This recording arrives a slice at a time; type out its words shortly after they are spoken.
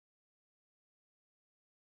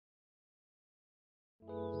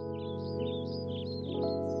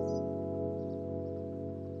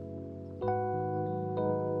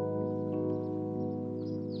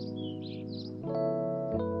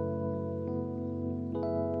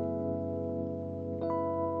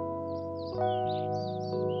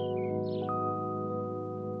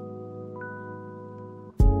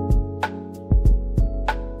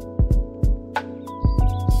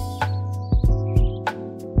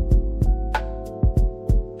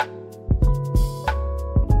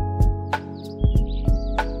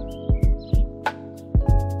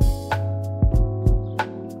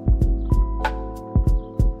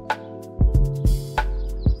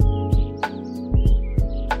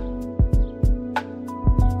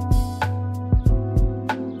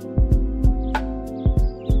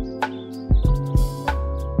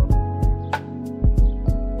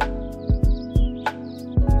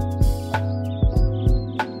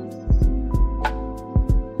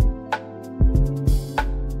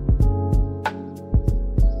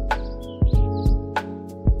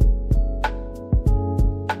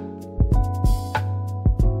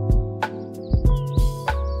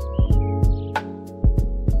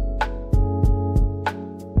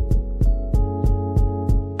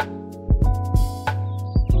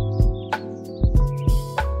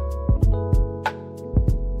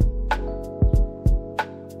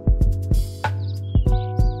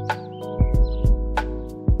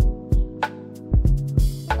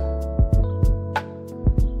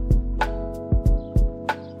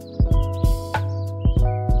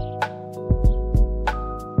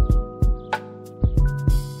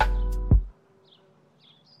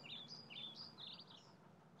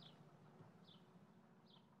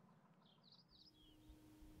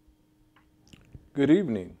Good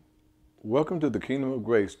evening. Welcome to the Kingdom of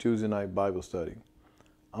Grace Tuesday night Bible study.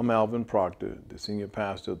 I'm Alvin Proctor, the senior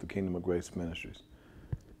pastor of the Kingdom of Grace Ministries.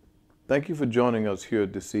 Thank you for joining us here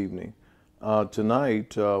this evening.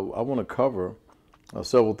 Tonight, I want to cover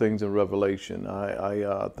several things in Revelation.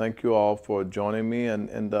 I thank you all for joining me,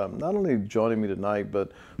 and not only joining me tonight,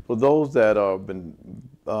 but for those that have been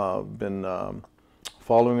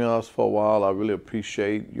following us for a while. I really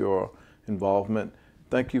appreciate your involvement.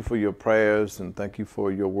 Thank you for your prayers and thank you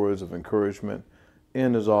for your words of encouragement.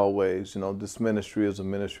 And as always, this ministry is a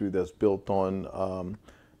ministry that's built on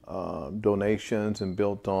donations and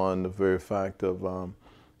built on the very fact of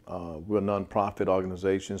we're a nonprofit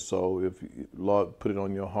organization. So if Lord put it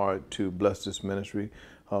on your heart to bless this ministry,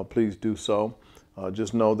 please do so.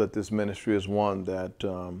 Just know that this ministry is one that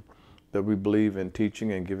we believe in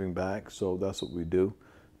teaching and giving back. So that's what we do.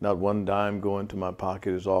 Not one dime going to my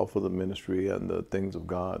pocket, is all for the ministry and the things of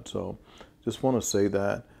God. So just want to say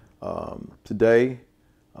that. Today,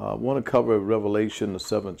 I want to cover Revelation, the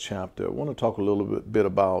 7th chapter. I want to talk a little bit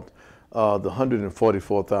about the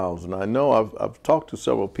 144,000. I know I've talked to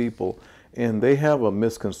several people, and they have a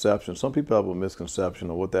misconception. Some people have a misconception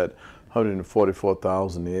of what that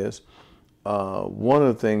 144,000 is. One of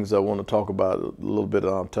the things I want to talk about a little bit,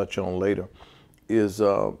 and I'll touch on later, is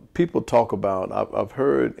people talk about, I've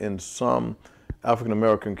heard in some African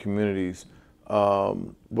American communities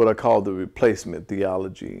what I call the replacement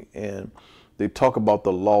theology, and they talk about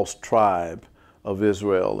the lost tribe of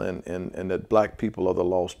Israel and that black people are the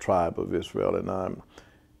lost tribe of Israel,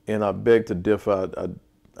 and I beg to differ.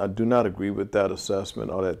 I do not agree with that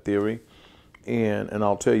assessment or that theory, and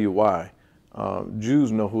I'll tell you why.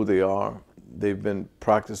 Jews know who they are. They've been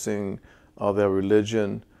practicing their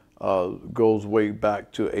religion. Goes way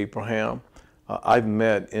back to Abraham. I've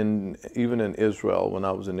met even in Israel, when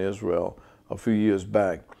I was in Israel a few years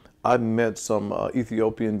back, I've met some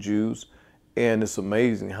Ethiopian Jews, and it's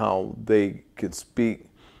amazing how they can speak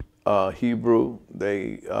Hebrew.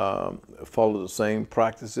 They follow the same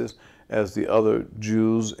practices as the other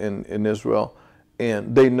Jews in Israel,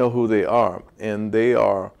 and they know who they are, and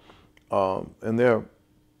they're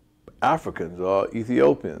Africans or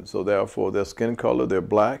Ethiopians, so therefore their skin color, they're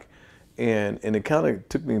black. And it kind of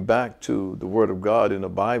took me back to the Word of God in the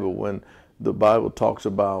Bible, when the Bible talks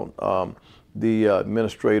about the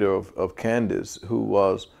administrator of Candace, who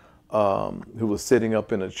was sitting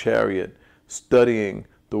up in a chariot studying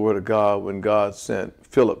the Word of God when God sent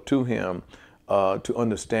Philip to him to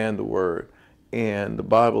understand the Word. And the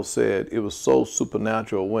Bible said it was so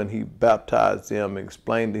supernatural when he baptized him,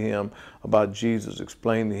 explained to him about Jesus,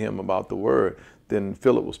 explained to him about the Word. Then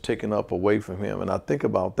Philip was taken up away from him. And I think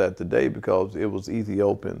about that today because it was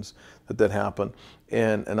Ethiopians that happened.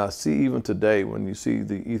 And I see even today, when you see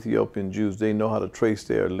the Ethiopian Jews, they know how to trace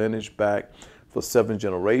their lineage back for 7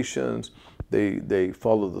 generations. They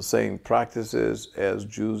follow the same practices as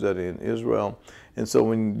Jews that are in Israel. And so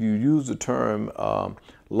when you use the term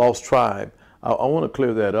lost tribe, I want to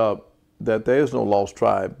clear that up, that there is no lost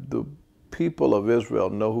tribe. The people of Israel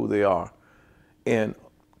know who they are. And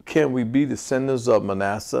can we be descendants of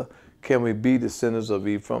Manasseh? Can we be descendants of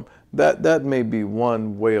Ephraim? That may be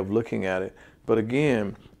one way of looking at it. But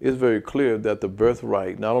again, it's very clear that the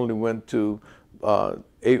birthright not only went to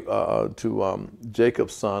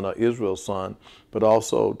Jacob's son, or Israel's son, but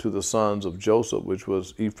also to the sons of Joseph, which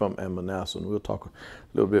was Ephraim and Manasseh. And we'll talk a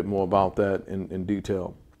little bit more about that in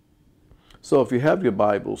detail. So if you have your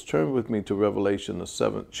Bibles, turn with me to Revelation, the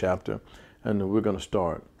 7th chapter, and we're going to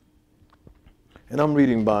start. And I'm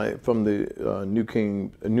reading from the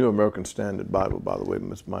New American Standard Bible, by the way.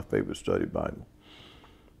 It's my favorite study Bible.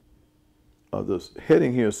 The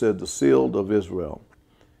heading here said, "The Sealed of Israel."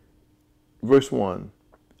 Verse 1,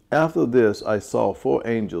 "After this I saw 4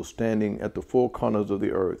 angels standing at the 4 corners of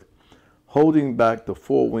the earth, holding back the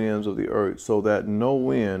 4 winds of the earth, so that no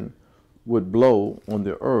wind would blow on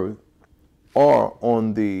the earth, or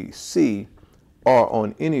on the sea, or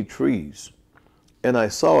on any trees. And I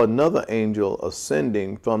saw another angel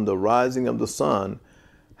ascending from the rising of the sun,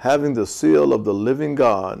 having the seal of the living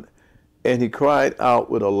God, and he cried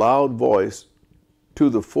out with a loud voice to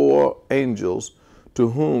the 4 angels to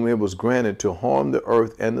whom it was granted to harm the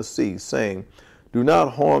earth and the sea, saying, Do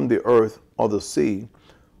not harm the earth or the sea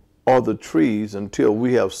or the trees until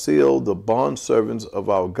we have sealed the bondservants of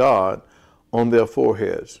our God on their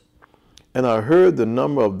foreheads. And I heard the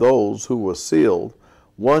number of those who were sealed,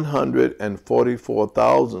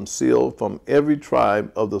 144,000 sealed from every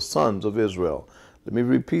tribe of the sons of Israel." Let me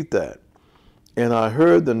repeat that. "And I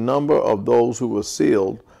heard the number of those who were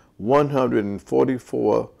sealed,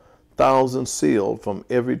 144,000 sealed from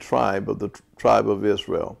every tribe of the tribe of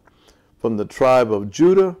Israel. from the tribe of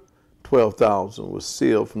Judah, 12,000 was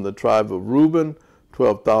sealed. From the tribe of Reuben,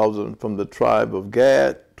 12,000. From the tribe of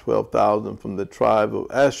Gad, 12,000. From the tribe of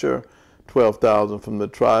Asher, 12,000. From the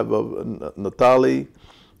tribe of Naphtali,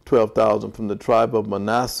 12,000. From the tribe of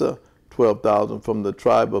Manasseh, 12,000. From the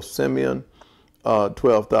tribe of Simeon,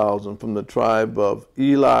 12,000. From the tribe of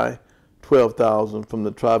Eli, 12,000. From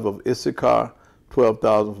the tribe of Issachar,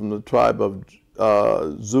 12,000. From the tribe of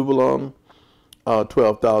Zebulun,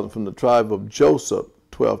 12,000. From the tribe of Joseph,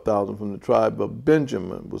 12,000. From the tribe of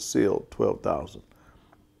Benjamin was sealed, 12,000.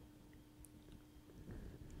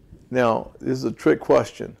 Now, this is a trick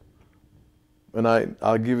question, and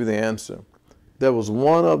I'll give you the answer. There was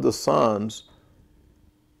one of the sons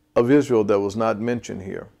of Israel that was not mentioned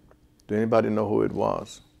here. Do anybody know who it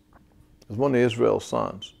was? It was one of Israel's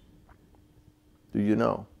sons. Do you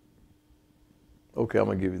know? Okay, I'm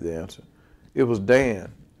going to give you the answer. It was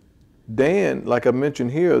Dan. Dan, like I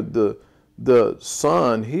mentioned here, the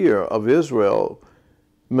son here of Israel,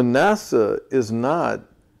 Manasseh is not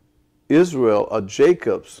Israel or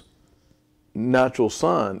Jacob's natural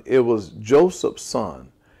son. It was Joseph's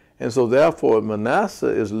son. And so therefore Manasseh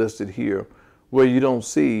is listed here where you don't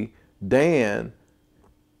see Dan,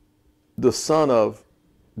 the son of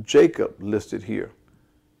Jacob, listed here.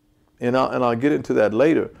 And I'll get into that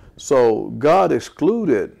later. So God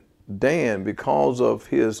excluded Dan because of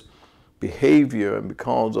his behavior and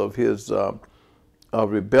because of his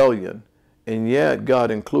rebellion. And yet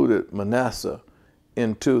God included Manasseh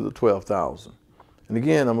into the 12,000. And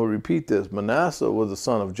again, I'm going to repeat this. Manasseh was the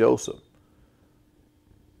son of Joseph.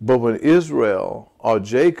 But when Israel, or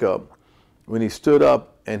Jacob, when he stood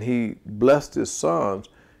up and he blessed his sons,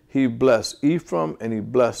 he blessed Ephraim and he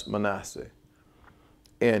blessed Manasseh.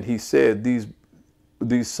 And he said, these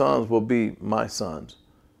sons will be my sons.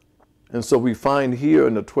 And so we find here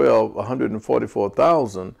in the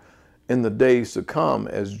 144,000 in the days to come,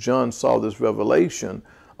 as John saw this revelation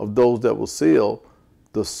of those that were sealed,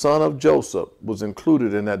 the son of Joseph was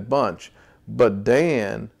included in that bunch. But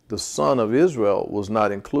Dan, the son of Israel, was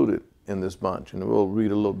not included in this bunch. And we'll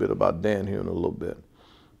read a little bit about Dan here in a little bit,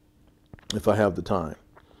 if I have the time.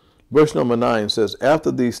 Verse number 9 says,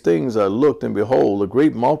 after these things I looked, and behold, a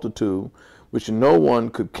great multitude, which no one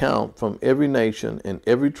could count, from every nation and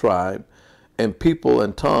every tribe and people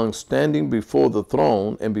and tongue, standing before the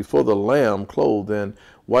throne and before the Lamb, clothed in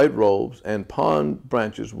white robes, and palm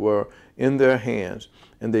branches were in their hands.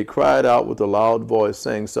 And they cried out with a loud voice,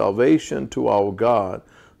 saying, salvation to our God,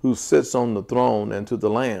 who sits on the throne, and to the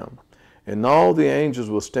Lamb. And all the angels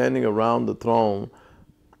were standing around the throne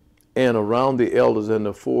and around the elders and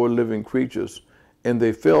the four living creatures. And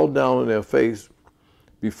they fell down on their face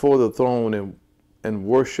before the throne and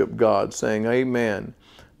worshiped God, saying, amen.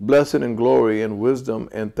 Blessed and glory and wisdom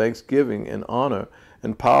and thanksgiving and honor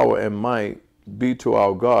and power and might be to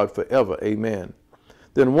our God forever. Amen.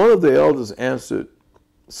 Then one of the elders answered,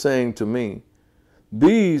 saying to me,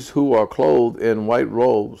 these who are clothed in white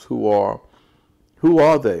robes, who are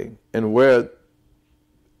they, and where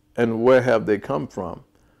have they come from?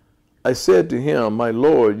 I said to him, my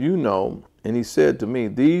Lord, you know. And he said to me,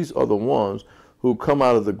 these are the ones who come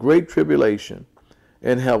out of the great tribulation,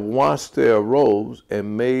 and have washed their robes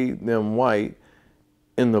and made them white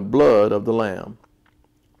in the blood of the Lamb.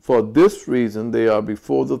 For this reason they are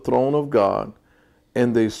before the throne of God,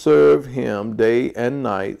 and they serve him day and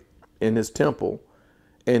night in his temple.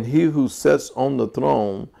 And he who sits on the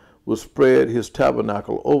throne will spread his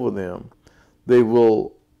tabernacle over them. They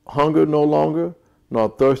will hunger no longer, nor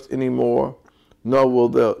thirst any more, nor will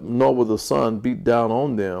the sun beat down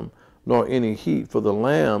on them, nor any heat. For the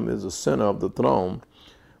Lamb is the center of the throne,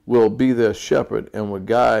 will be their shepherd, and will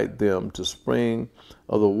guide them to spring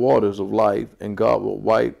of the waters of life, and God will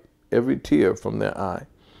wipe every tear from their eye.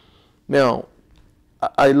 Now,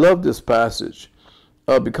 I love this passage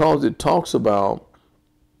because it talks about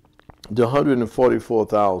the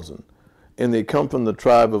 144,000, and they come from the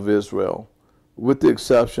tribe of Israel, with the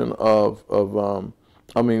exception of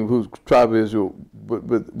whose tribe of Israel,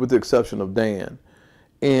 with the exception of Dan.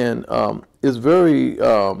 And it's very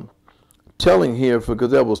telling here, because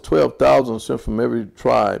there was 12,000 sent from every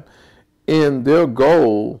tribe, and their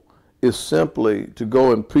goal is simply to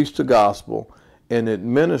go and preach the gospel and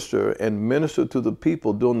administer to the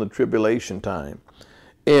people during the tribulation time.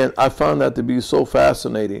 And I found that to be so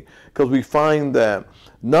fascinating, because we find that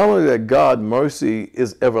not only that God's mercy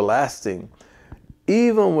is everlasting,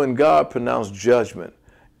 even when God pronounced judgment,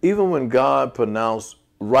 even when God pronounced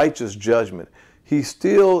righteous judgment, he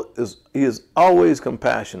is always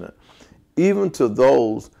compassionate, even to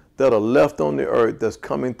those that are left on the earth that's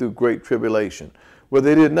coming through great tribulation. Where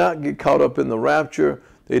they did not get caught up in the rapture,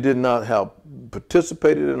 They did not have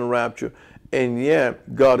participated in the rapture, and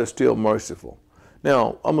yet God is still merciful.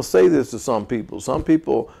 Now, I'm going to say this to some people. Some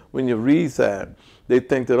people, when you read that, they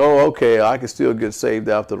think that, oh, okay, I can still get saved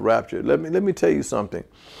after the rapture. Let me tell you something.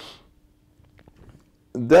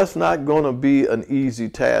 That's not going to be an easy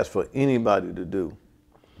task for anybody to do.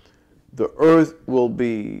 The earth will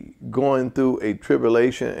be going through a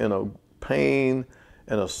tribulation and a pain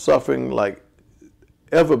and a suffering like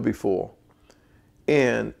ever before.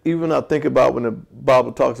 And even I think about when the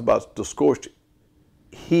Bible talks about the scorched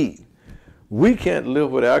heat. We can't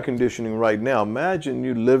live with air conditioning right now. Imagine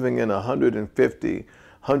you living in 150,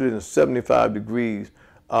 175 degrees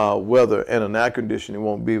weather, and an air conditioning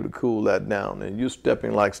won't be able to cool that down. And you're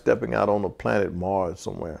stepping out on the planet Mars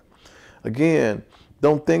somewhere. Again,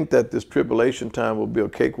 don't think that this tribulation time will be a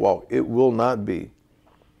cakewalk. It will not be.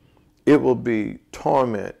 It will be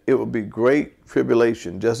torment. It will be great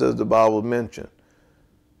tribulation, just as the Bible mentioned.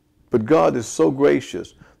 But God is so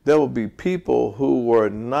gracious. There will be people who were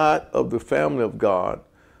not of the family of God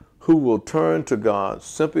who will turn to God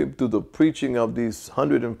simply through the preaching of these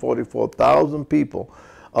 144,000 people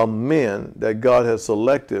of men that God has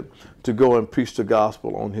selected to go and preach the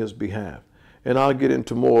gospel on his behalf. And I'll get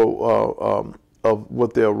into more of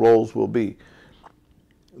what their roles will be.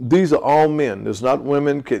 These are all men. There's not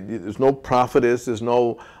women. There's no prophetess. There's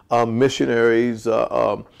no missionaries.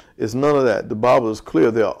 It's none of that. The Bible is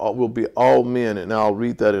clear. There will be all men, and I'll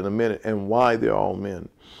read that in a minute, and why they're all men.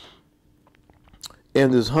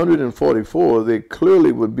 And this 144, they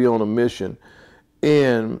clearly would be on a mission,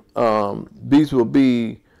 and these will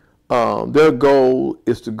be, their goal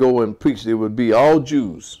is to go and preach. They would be all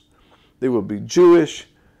Jews. They would be Jewish.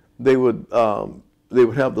 They would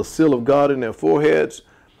have the seal of God in their foreheads.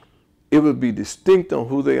 It would be distinct on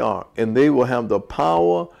who they are, and they will have the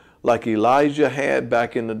power like Elijah had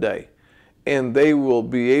back in the day. And they will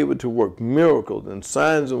be able to work miracles and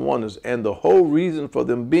signs and wonders. And the whole reason for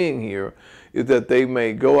them being here is that they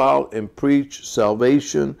may go out and preach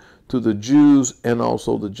salvation to the Jews and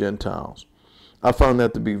also the Gentiles. I found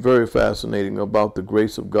that to be very fascinating about the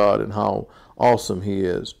grace of God and how awesome he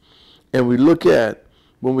is. And we look at,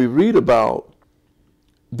 when we read about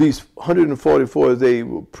these 144 as they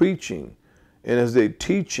were preaching and as they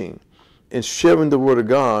teaching and sharing the word of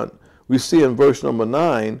God, we see in verse number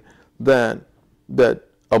 9 that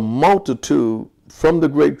a multitude from the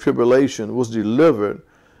great tribulation was delivered.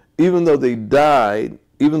 Even though they died,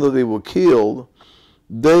 even though they were killed,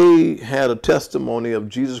 they had a testimony of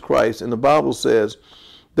Jesus Christ. And the Bible says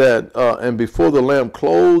that, and before the Lamb,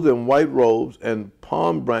 clothed in white robes and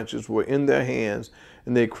palm branches were in their hands,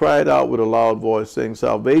 and they cried out with a loud voice, saying,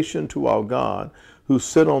 "Salvation to our God, who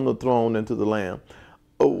sit on the throne, and to the Lamb."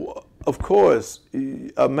 Of course,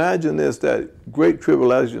 imagine this, that great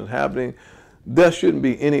tribulation is happening. There shouldn't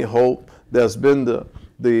be any hope. There's been the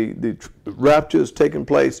rapture is taking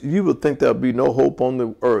place. You would think there'd be no hope on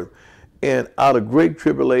the earth. And out of great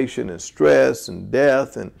tribulation and stress and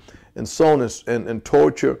death and so on and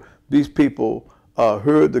torture, these people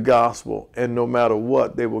heard the gospel, and no matter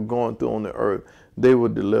what they were going through on the earth, they were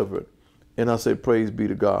delivered. And I say praise be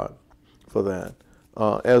to God for that.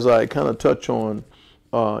 As I kind of touch on,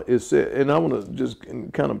 it said, and I want to just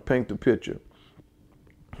kind of paint the picture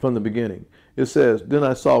from the beginning. It says, "Then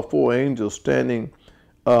I saw 4 angels standing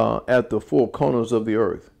at the 4 corners of the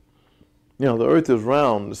earth." You know, the earth is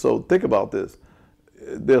round, so think about this.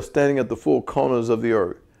 They're standing at the 4 corners of the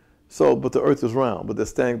earth. So, but the earth is round, but they're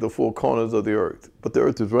standing at the 4 corners of the earth. But the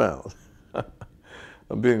earth is round.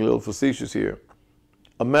 I'm being a little facetious here.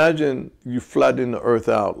 Imagine you flattening the earth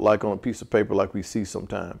out like on a piece of paper like we see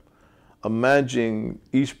sometimes. Imagine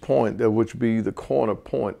each point that would be the corner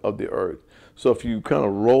point of the earth. So if you kind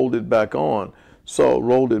of rolled it back up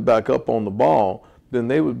on the ball, then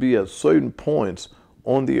they would be at certain points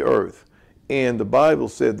on the earth. And the Bible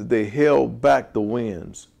said that they held back the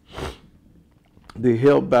winds. They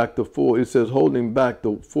held back it says holding back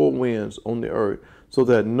the 4 winds on the earth, so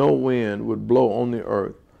that no wind would blow on the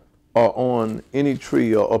earth or on any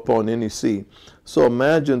tree or upon any sea. So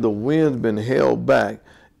imagine the wind's been held back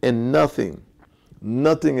and nothing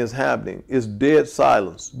is happening. It's dead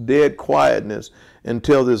silence, dead quietness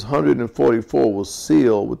until this 144 was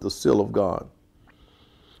sealed with the seal of God.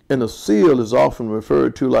 And a seal is often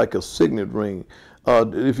referred to like a signet ring.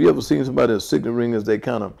 If you ever seen somebody, a signet ring is they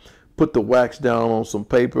kind of put the wax down on some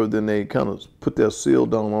paper, then they kind of put their seal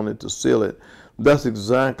down on it to seal it. That's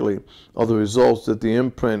exactly the results that the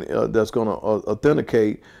imprint that's going to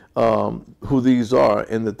authenticate who these are,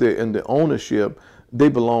 and that they're in the ownership. They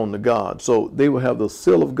belong to God. So they will have the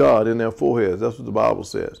seal of God in their foreheads. That's what the Bible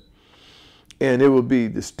says. and it will be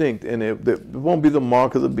distinct, and it won't be the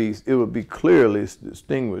mark of the beast. It will be clearly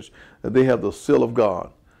distinguished that they have the seal of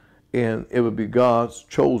God, and it will be God's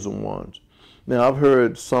chosen ones. Now, I've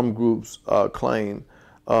heard some groups claim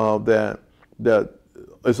that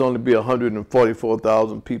it's only be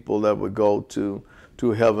 144,000 people that would go to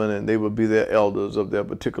heaven, and they would be their elders of their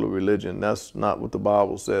particular religion. That's not what the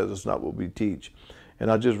Bible says. It's not what we teach.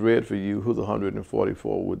 And I just read for you who the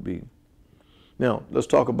 144 would be. Now, let's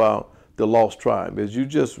talk about the lost tribe. As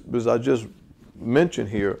I just mentioned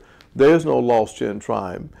here, there's no lost 10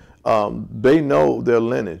 tribe. They know their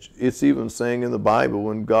lineage. It's even saying in the Bible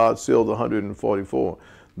when God sealed the 144,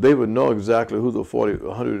 they would know exactly who the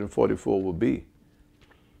 144 would be.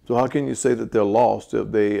 So how can you say that they're lost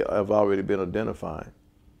if they have already been identified?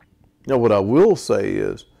 Now, what I will say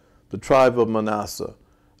is the tribe of Manasseh,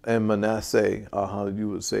 and Manasseh, how you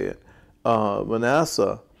would say it.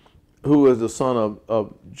 Manasseh, who is the son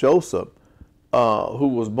of Joseph, who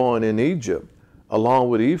was born in Egypt, along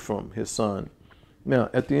with Ephraim, his son. Now,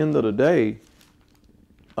 at the end of the day,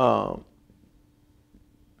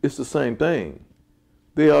 it's the same thing.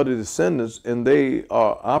 They are the descendants, and they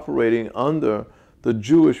are operating under the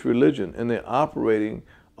Jewish religion, and they're operating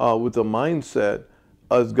with the mindset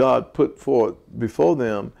as God put forth before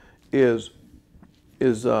them is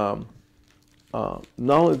not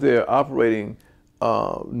only they're operating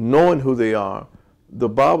knowing who they are, the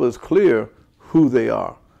Bible is clear who they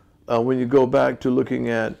are. When you go back to looking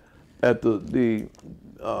at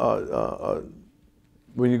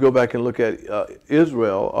when you go back and look at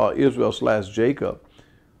Israel/Jacob,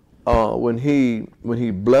 when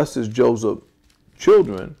he blesses Joseph's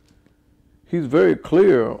children, he's very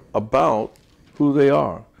clear about who they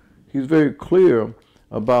are. He's very clear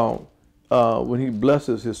about when he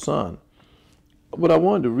blesses his son. What I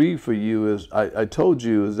wanted to read for you is, I told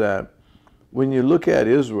you is that when you look at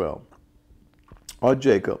Israel or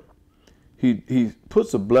Jacob, he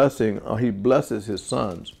puts a blessing, or he blesses his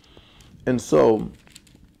sons. And so,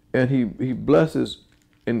 and he blesses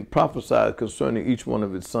and prophesies concerning each one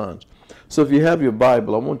of his sons. So if you have your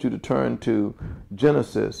Bible, I want you to turn to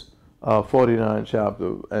Genesis 49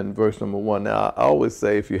 chapter and verse number 1. Now, I always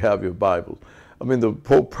say if you have your Bible. I mean, the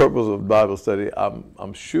whole purpose of Bible study,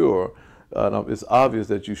 I'm sure, it's obvious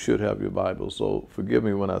that you should have your Bible. So forgive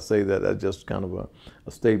me when I say that. That's just kind of a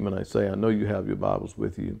statement I say. I know you have your Bibles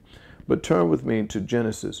with you. But turn with me to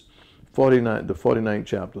Genesis 49, the 49th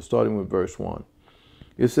chapter, starting with verse 1.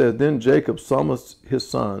 It says, then Jacob summons his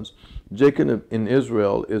sons. Jacob in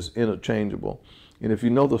Israel is interchangeable. And if you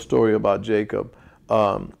know the story about Jacob,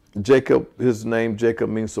 his name Jacob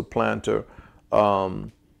means supplanter or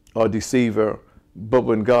deceiver. But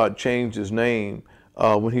when God changed his name,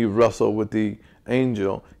 when he wrestled with the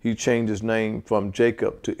angel, he changed his name from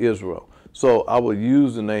Jacob to Israel. So I would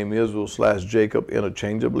use the name Israel/Jacob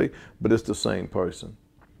interchangeably, but it's the same person.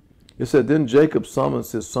 It said, then Jacob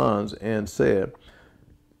summons his sons and said,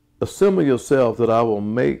 assemble yourself that I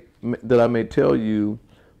may tell you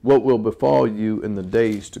what will befall you in the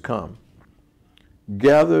days to come.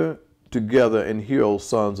 Gather together and hear, O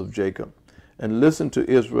sons of Jacob, and listen to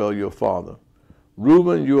Israel your father.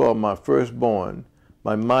 Reuben, you are my firstborn,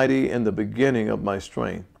 my mighty and the beginning of my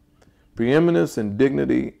strength. Preeminence in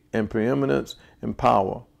dignity and preeminence in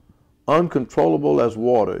power. Uncontrollable as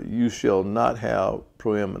water, you shall not have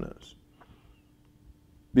preeminence.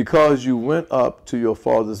 Because you went up to your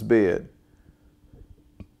father's bed,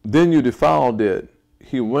 then you defiled it.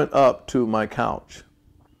 He went up to my couch.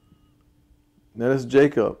 Now that's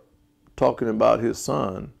Jacob talking about his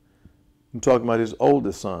son. I'm talking about his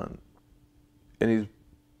oldest son. And he's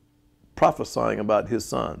prophesying about his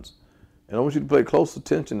sons. And I want you to pay close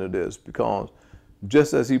attention to this, because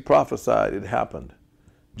just as he prophesied, it happened.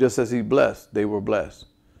 Just as he blessed, they were blessed.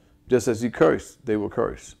 Just as he cursed, they were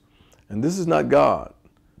cursed. And this is not God.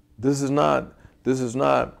 This is not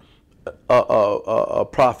a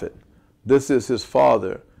prophet. This is his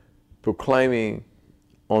father proclaiming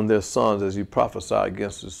on their sons as he prophesied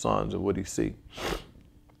against his sons and what he see.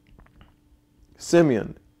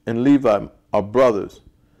 Simeon and Levi are brothers.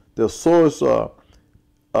 Their swords are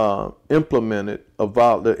implements of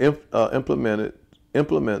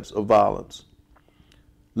violence.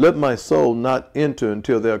 Let my soul not enter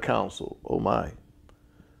into their counsel. Oh my.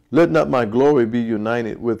 Let not my glory be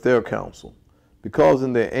united with their counsel, because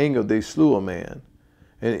in their anger they slew a man,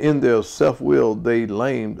 and in their self-will they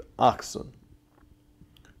lamed oxen.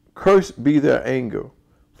 Cursed be their anger,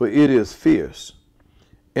 for it is fierce,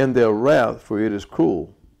 and their wrath, for it is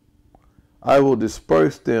cruel. I will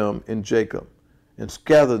disperse them in Jacob, and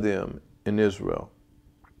scatter them in Israel.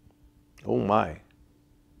 Oh my.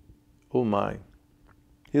 Oh my.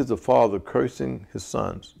 Here's the father cursing his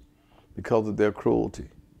sons because of their cruelty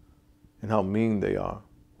and how mean they are.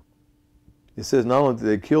 It says not only did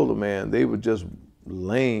they kill the man, they were just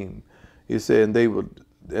lame. He said, and they would,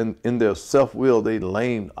 in their self-will, they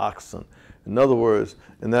lamed oxen. In other words,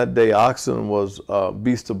 in that day, oxen was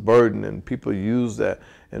beast of burden, and people used that,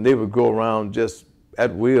 and they would go around just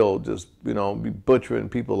at will, just, you know, be butchering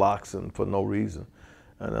people's oxen for no reason.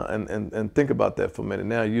 And think about that for a minute.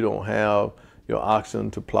 Now you don't have your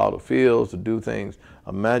oxen to plow the fields, to do things.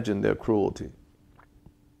 Imagine their cruelty.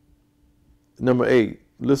 Number 8,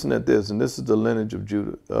 listen at this, and this is the lineage of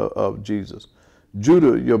Judah, of Jesus.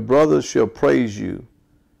 Judah, your brothers shall praise you.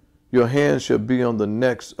 Your hand shall be on the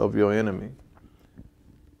necks of your enemy.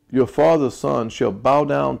 Your father's son shall bow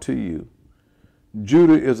down to you.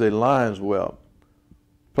 Judah is a lion's whelp.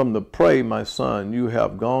 From the prey, my son, you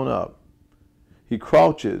have gone up. He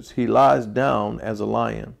crouches, he lies down as a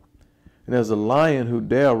lion, and as a lion who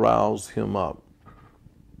dare rouse him up.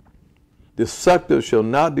 The scepter shall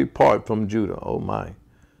not depart from Judah, oh my,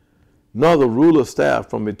 nor the ruler's staff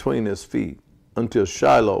from between his feet, until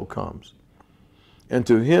Shiloh comes. And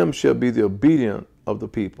to him shall be the obedience of the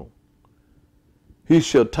people. He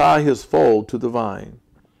shall tie his foal to the vine,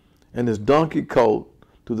 and his donkey coat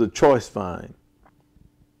to the choice vine.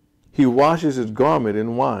 He washes his garment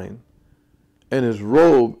in wine, and his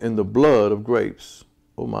robe in the blood of grapes.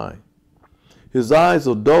 Oh my. His eyes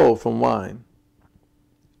are dull from wine,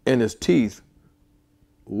 and his teeth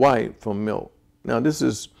white from milk. Now this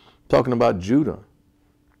is talking about Judah.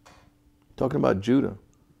 Talking about Judah,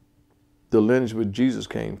 the lineage where Jesus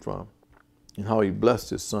came from, and how he blessed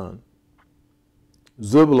his son.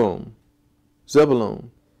 Zebulun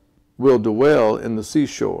will dwell in the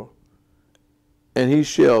seashore, and he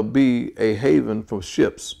shall be a haven for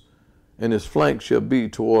ships, and his flank shall be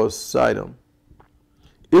towards Sidon.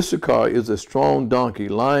 Issachar is a strong donkey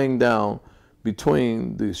lying down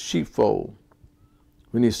between the sheepfold.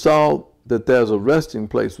 When he saw that there's a resting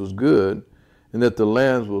place was good, and that the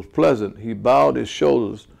land was pleasant, he bowed his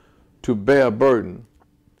shoulders to bear burden,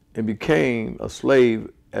 and became a slave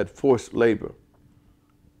at forced labor.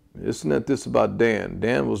 Isn't this about Dan?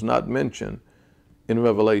 Dan was not mentioned in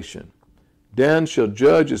Revelation. Dan shall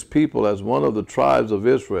judge his people as one of the tribes of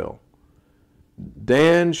Israel.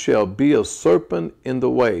 Dan shall be a serpent in the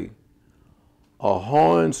way, a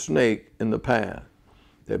horned snake in the path,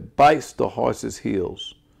 that bites the horse's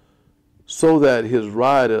heels, so that his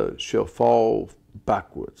rider shall fall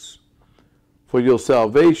backwards. For your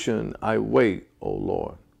salvation I wait, O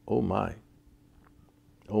Lord. Oh my.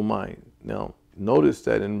 Oh my. Now, notice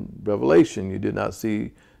that in Revelation, you did not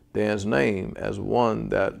see Dan's name as one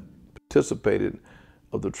that participated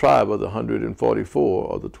of the tribe of the 144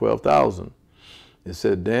 or the 12,000. It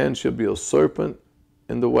said, Dan shall be a serpent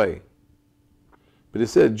in the way. But it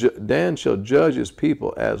said, Dan shall judge his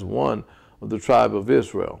people as one of the tribe of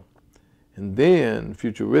Israel. And then,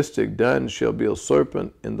 futuristic, Dan shall be a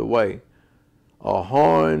serpent in the way, a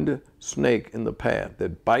horned snake in the path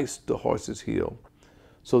that bites the horse's heel,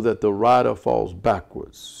 so that the rider falls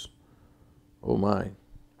backwards. Oh my,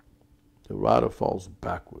 the rider falls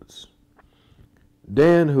backwards.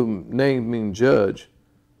 Dan, whose name means judge,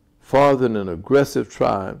 fathered an aggressive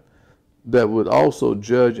tribe that would also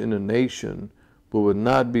judge in a nation, but would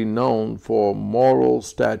not be known for moral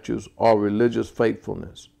statutes or religious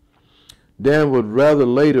faithfulness. Dan would rather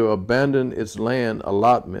later abandon its land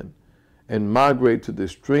allotment and migrate to the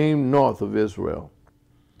extreme north of Israel.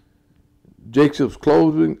 Jacob's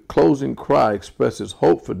closing cry expresses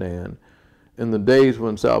hope for Dan in the days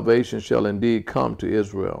when salvation shall indeed come to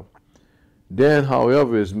Israel. Dan,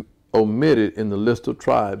 however, is omitted in the list of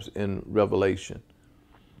tribes in Revelation,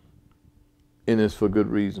 and it's for good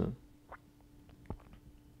reason.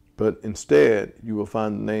 But instead, you will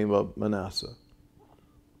find the name of Manasseh.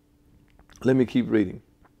 Let me keep reading.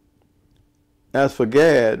 As for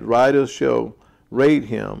Gad, riders shall raid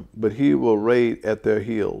him, but he will raid at their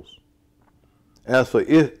heels. As for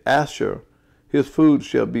Asher, his food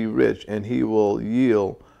shall be rich, and he will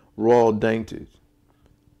yield raw dainties.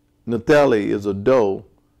 Naphtali is a doe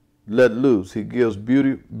let loose. He gives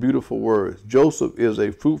beautiful words. Joseph is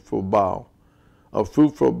a fruitful bough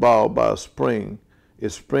by a spring.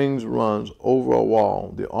 Its springs runs over a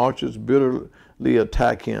wall. The archers bitterly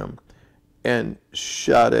attack him and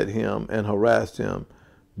shot at him and harassed him,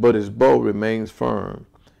 but his bow remains firm,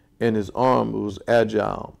 and his arm was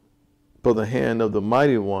agile for the hand of the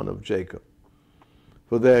mighty one of Jacob.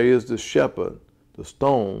 For there is the shepherd, the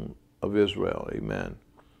stone of Israel. Amen.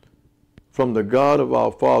 From the God of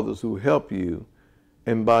our fathers who helped you,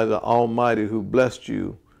 and by the Almighty who blessed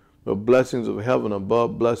you, the blessings of heaven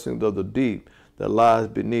above blessings of the deep, that lies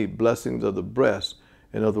beneath, blessings of the breast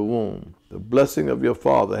and of the womb. The blessing of your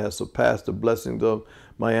father has surpassed the blessings of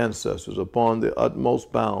my ancestors upon the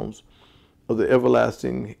utmost bounds of the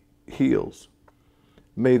everlasting hills.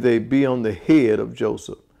 May they be on the head of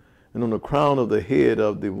Joseph and on the crown of the head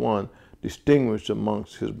of the one distinguished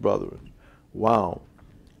amongst his brethren. Wow.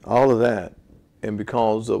 All of that. And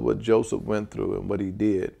because of what Joseph went through and what he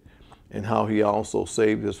did, and how he also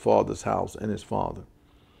saved his father's house and his father,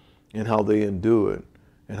 and how they endured,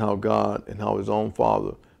 and how God and how his own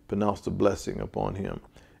father pronounced a blessing upon him.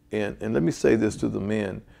 And let me say this to the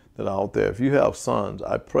men that are out there. If you have sons,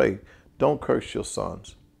 I pray, don't curse your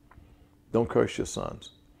sons. Don't curse your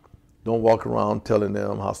sons. Don't walk around telling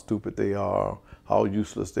them how stupid they are, how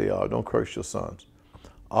useless they are. Don't curse your sons.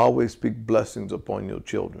 Always speak blessings upon your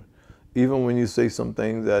children. Even when you say some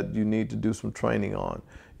things that you need to do some training on,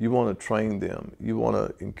 you want to train them. You want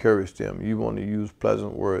to encourage them. You want to use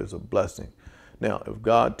pleasant words of blessing. Now, if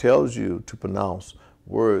God tells you to pronounce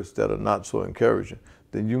words that are not so encouraging,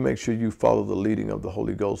 then you make sure you follow the leading of the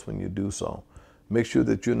Holy Ghost when you do so. Make sure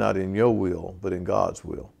that you're not in your will, but in God's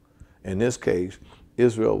will. In this case,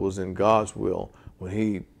 Israel was in God's will when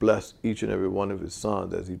he blessed each and every one of his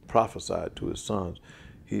sons as he prophesied to his sons.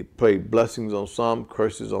 He prayed blessings on some,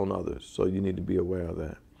 curses on others. So you need to be aware of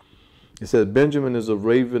that. It says, Benjamin is a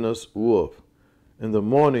ravenous wolf. In the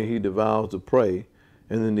morning he devours the prey,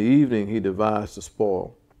 and in the evening he divides the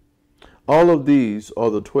spoil. All of these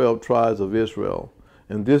are the 12 tribes of Israel,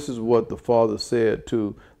 and this is what the Father said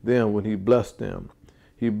to them when he blessed them.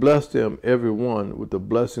 He blessed them every one with the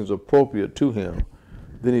blessings appropriate to him.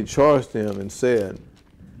 Then he charged them and said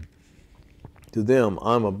to them,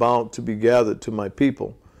 I'm about to be gathered to my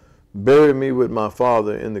people. Bury me with my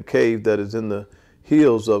father in the cave that is in the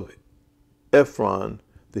hills of Ephron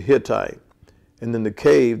the Hittite, and in the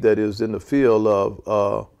cave that is in the field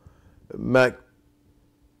of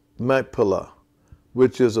Machpelah,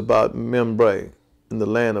 which is about Mamre, in the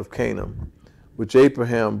land of Canaan, which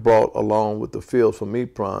Abraham brought along with the field from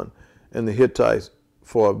Ekron and the Hittites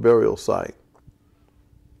for a burial site.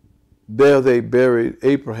 There they buried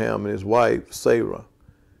Abraham and his wife Sarah,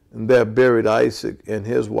 and there buried Isaac and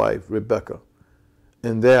his wife Rebekah,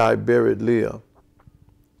 and there I buried Leah.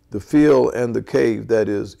 The field and the cave that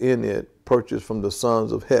is in it purchased from the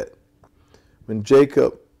sons of Het. When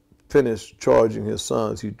Jacob finished charging his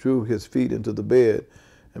sons, he drew his feet into the bed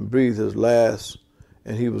and breathed his last,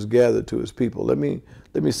 and he was gathered to his people. Let me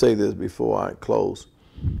say this before I close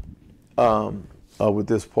with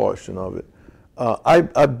this portion of it.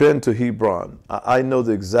 I've been to Hebron. I know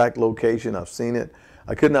the exact location. I've seen it.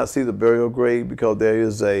 I could not see the burial grave because there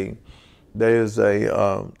is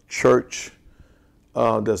a church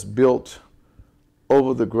that's built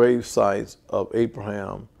over the grave sites of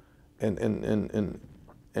Abraham and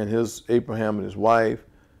Abraham and his wife,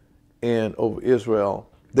 and over Israel.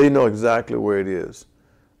 They know exactly where it is.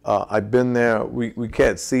 I've been there. We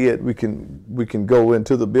can't see it. We can go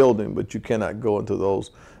into the building, but you cannot go into those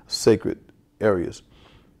sacred areas.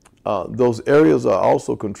 Those areas are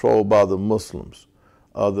also controlled by the Muslims,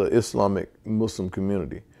 the Islamic Muslim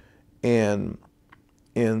community. And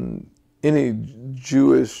in any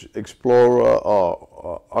Jewish explorer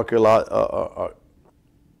or archaeologist,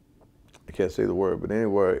 I can't say the word, but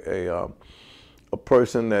anyway, a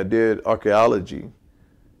person that did archaeology,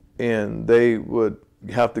 and they would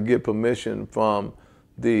have to get permission from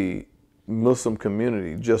the Muslim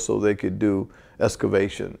community just so they could do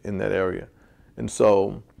excavation in that area. And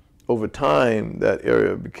so over time, that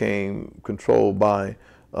area became controlled by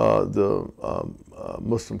the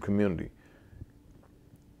Muslim community.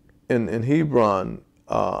 In Hebron,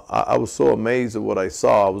 I was so amazed at what I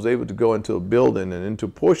saw. I was able to go into a building, and into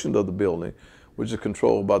portions of the building, which is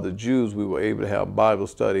controlled by the Jews, we were able to have Bible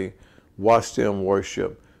study, watch them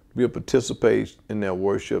worship, be able to participate in their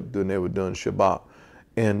worship when they were doing Shabbat.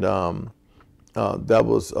 And that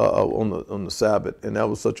was on the Sabbath, and that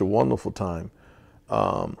was such a wonderful time.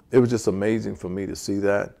 It was just amazing for me to see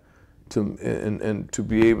that, and to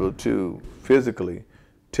be able to physically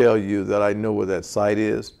tell you that I know where that site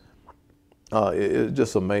is. It's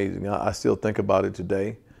just amazing. I still think about it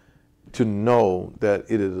today, to know that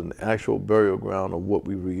it is an actual burial ground of what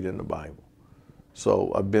we read in the Bible.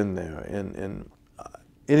 So I've been there, and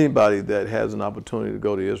anybody that has an opportunity to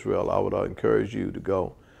go to Israel, I would encourage you to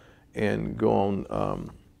go and go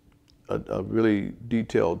on a really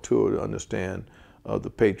detailed tour to understand the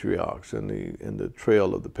patriarchs and the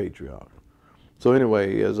trail of the patriarchs. So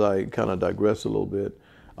anyway, as I kind of digress a little bit,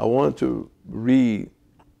 I wanted to read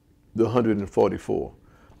the 144.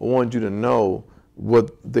 I wanted you to know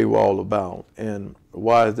what they were all about and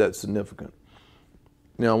why is that significant.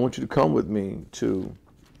 Now I want you to come with me to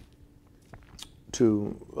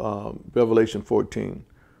Revelation 14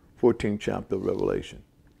 chapter of Revelation.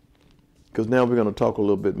 Because now we're going to talk a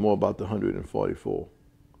little bit more about the 144.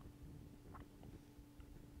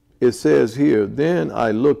 It says here, then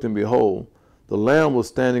I looked, and behold, the Lamb was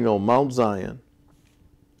standing on Mount Zion,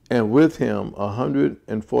 and with him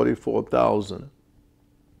 144,000,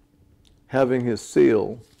 having his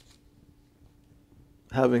seal,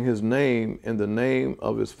 having his name and the name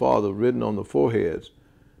of his Father written on the foreheads.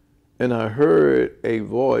 And I heard a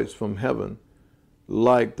voice from heaven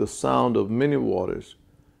like the sound of many waters,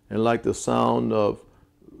 and like the sound of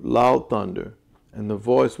loud thunder. And the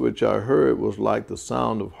voice which I heard was like the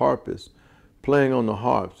sound of harpists playing on the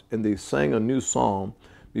harps. And they sang a new psalm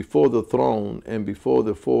before the throne and before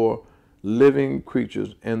the four living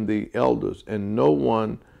creatures and the elders. And no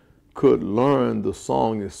one could learn the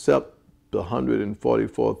song except the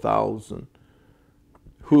 144,000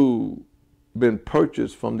 who been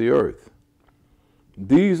purchased from the earth.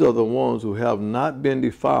 These are the ones who have not been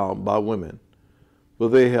defiled by women, but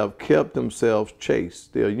they have kept themselves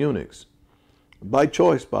chaste. They are eunuchs. By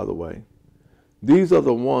choice, by the way. These are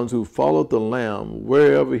the ones who followed the Lamb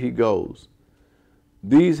wherever he goes.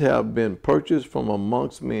 These have been purchased from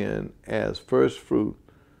amongst men as first fruit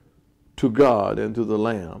to God and to the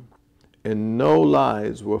Lamb, and no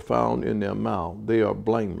lies were found in their mouth. They are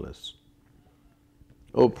blameless.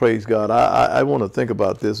 Oh, praise God. I want to think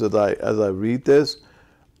about this as I read this.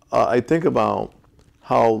 I think about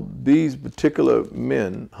how these particular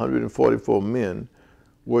men, 144 men,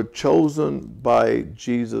 were chosen by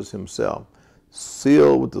Jesus himself,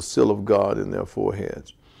 sealed with the seal of God in their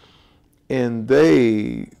foreheads. And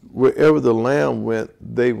they, wherever the Lamb went,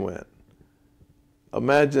 they went.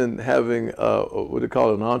 Imagine having what they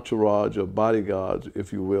call an entourage of bodyguards,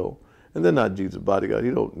 if you will. And they're not Jesus' bodyguards.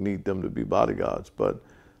 You don't need them to be bodyguards. But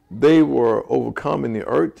they were overcoming the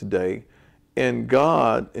earth today. And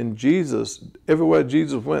God and Jesus, everywhere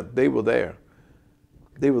Jesus went, they were there.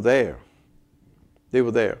 They were there. They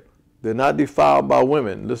were there. They're not defiled by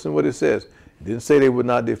women. Listen to what it says. It didn't say they were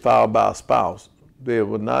not defiled by a spouse. They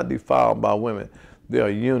were not defiled by women. They are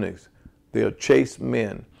eunuchs. They are chaste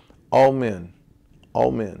men. All men.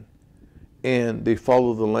 All men. And they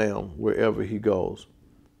follow the Lamb wherever he goes.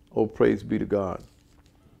 Oh, praise be to God.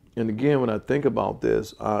 And again, when I think about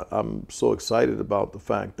this, I'm so excited about the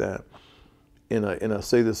fact that, and I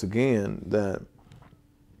say this again, that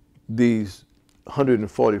these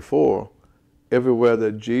 144, everywhere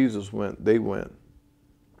that Jesus went, they went.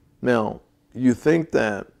 Now, you think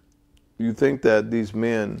that these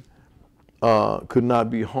men could not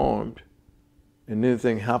be harmed and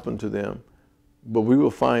anything happened to them, but we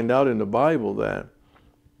will find out in the Bible that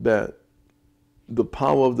the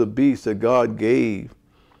power of the beast, that God gave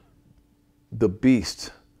the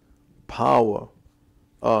beast power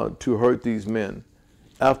to hurt these men.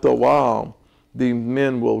 After a while, the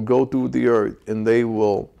men will go through the earth and they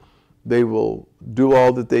will do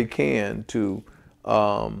all that they can to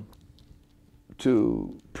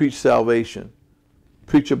preach salvation,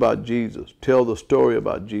 preach about Jesus, tell the story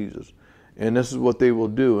about Jesus. And this is what they will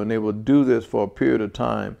do. And they will do this for a period of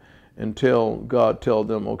time until God tells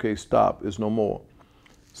them, okay, stop, it's no more.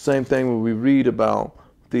 Same thing when we read about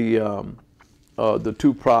the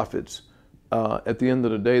two prophets. At the end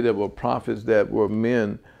of the day, there were prophets that were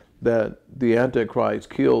men that the Antichrist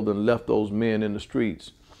killed and left those men in the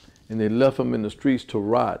streets. And they left them in the streets to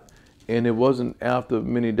rot. And it wasn't after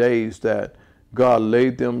many days that God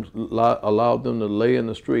allowed them to lay in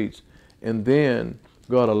the streets. And then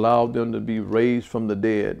God allowed them to be raised from the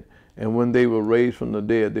dead. And when they were raised from the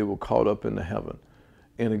dead, they were caught up into heaven.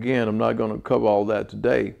 And again, I'm not going to cover all that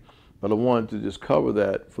today, but I wanted to just cover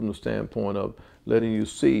that from the standpoint of letting you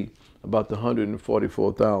see about the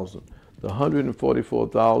 144,000. The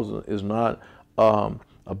 144,000 is not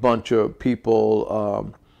a bunch of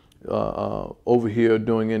people over here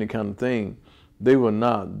doing any kind of thing. They were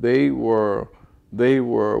not. They were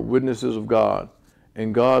witnesses of God,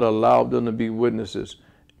 and God allowed them to be witnesses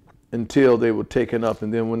until they were taken up.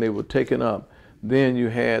 And then when they were taken up, then you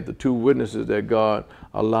had the two witnesses that God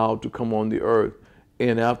allowed to come on the earth.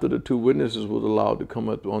 And after the two witnesses was allowed to come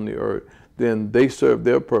up on the earth, then they served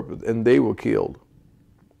their purpose and they were killed.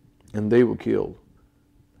 And they were killed.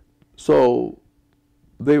 So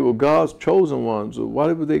they were God's chosen ones.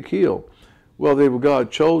 Why were they killed? Well, they were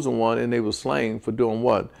God's chosen one, and they were slain for doing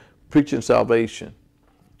what? Preaching salvation.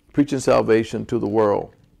 Preaching salvation to the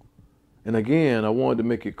world. And again, I wanted to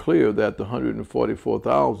make it clear that the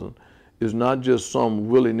 144,000 is not just some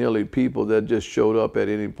willy-nilly people that just showed up at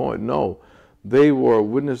any point. No, they were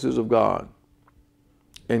witnesses of God.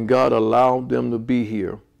 And God allowed them to be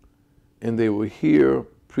here. And they were here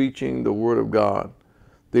preaching the word of God.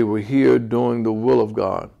 They were here doing the will of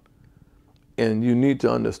God. And you need to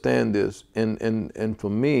understand this. And for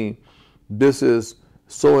me, this is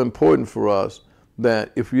so important for us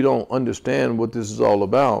that if you don't understand what this is all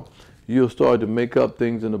about, you'll start to make up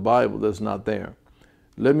things in the Bible that's not there.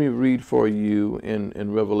 Let me read for you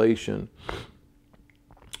in Revelation.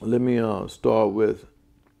 Let me start with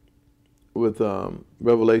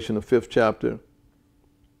Revelation, the 5th chapter.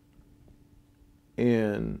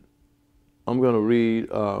 And I'm going to read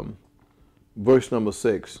verse number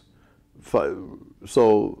 6.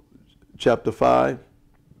 So chapter 5,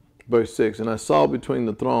 verse 6. And I saw between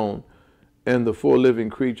the throne and the 4 living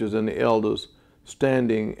creatures and the elders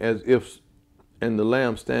standing as if, and the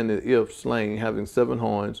Lamb standing as if slain, having 7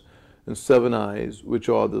 horns and 7 eyes, which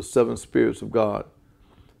are the 7 spirits of God,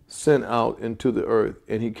 sent out into the earth.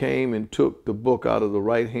 And he came and took the book out of the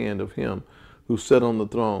right hand of him who sat on the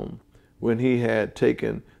throne. When he had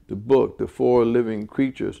taken the book, the 4 living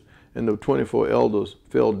creatures and the 24 elders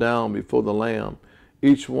fell down before the Lamb,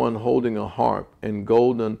 each one holding a harp and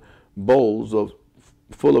golden bowls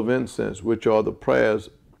full of incense, which are the prayers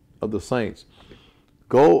of the saints.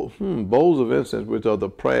 Bowls of incense, which are the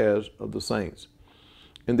prayers of the saints.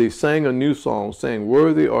 And they sang a new song, saying,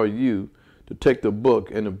 Worthy are you to take the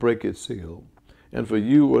book and to break its seal. And for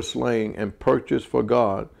you were slain and purchased for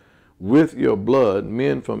God with your blood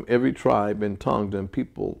men from every tribe and tongue and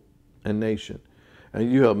people and nation.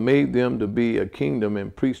 And you have made them to be a kingdom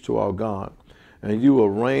and priests to our God. And you will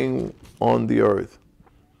reign on the earth.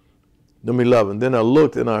 Number 11. Then I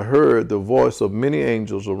looked and I heard the voice of many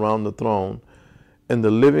angels around the throne, and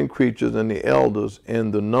the living creatures and the elders,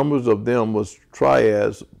 and the numbers of them was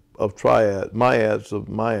myriads of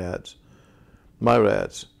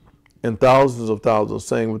myriads, and thousands of thousands,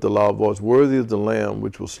 saying with a loud voice, Worthy is the Lamb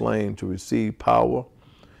which was slain to receive power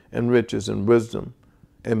and riches and wisdom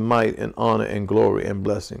and might and honor and glory and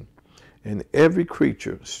blessing. And every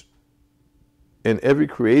creature and every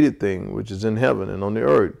created thing which is in heaven and on the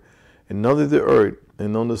earth and under the earth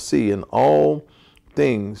and on the sea and all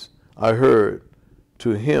things I heard,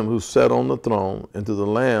 to him who sat on the throne and to the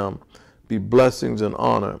Lamb be blessings and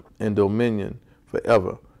honor and dominion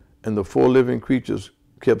forever. And the 4 living creatures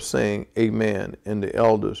kept saying, Amen. And the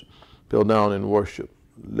elders fell down and worship.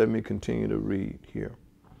 Let me continue to read here.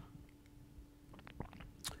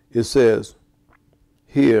 It says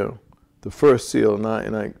here, the first seal,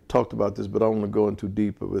 and I talked about this, but I want to go into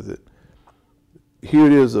deeper with it. Here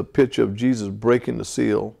it is, a picture of Jesus breaking the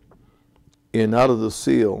seal, and out of the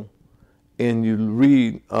seal, and you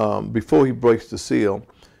read, before he breaks the seal,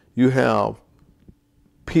 you have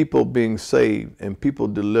people being saved and people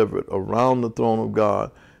delivered around the throne of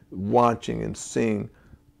God, watching and seeing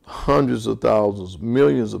hundreds of thousands,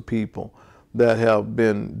 millions of people that have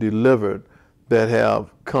been delivered, that have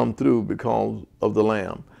come through because of the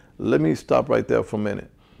Lamb. Let me stop right there for a minute.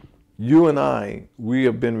 You and I, we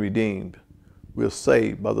have been redeemed. We're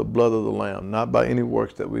saved by the blood of the Lamb, not by any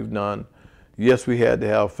works that we've done. Yes, we had to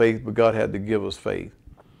have faith, but God had to give us faith.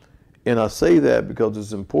 And I say that because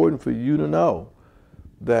it's important for you to know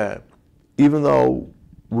that even though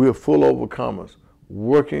we're full overcomers,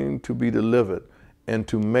 working to be delivered and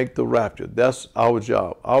to make the rapture, that's our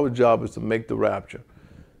job. Our job is to make the rapture.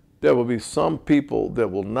 There will be some people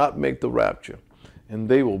that will not make the rapture, and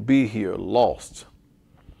they will be here lost.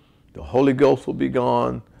 The Holy Ghost will be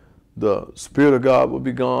gone. The Spirit of God will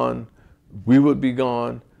be gone. We would be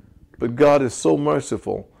gone. But God is so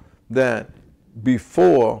merciful that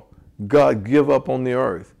before God give up on the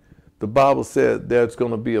earth, the Bible said there's going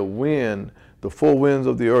to be a wind, the 4 winds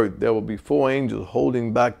of the earth. There will be 4 angels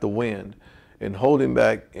holding back the wind, and holding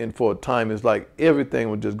back, and for a time it's like everything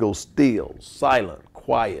would just go still, silent,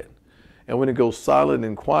 quiet. And when it goes silent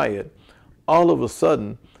and quiet, all of a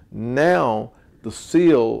sudden, now the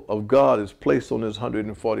seal of God is placed on this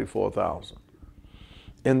 144,000.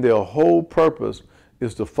 And their whole purpose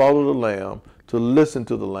is to follow the Lamb, to listen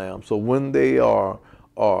to the Lamb. So when they are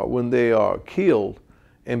killed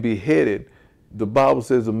and beheaded, the Bible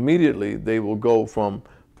says immediately they will go from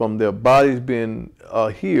their bodies being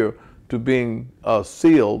here to being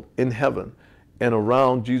sealed in heaven and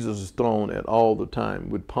around Jesus' throne at all the time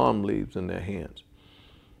with palm leaves in their hands.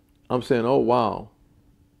 I'm saying, oh, wow.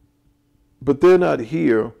 But they're not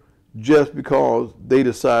here just because they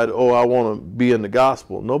decide, oh, I want to be in the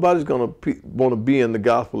gospel. Nobody's going to want to be in the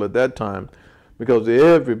gospel at that time, because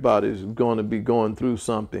everybody's going to be going through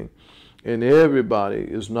something, and everybody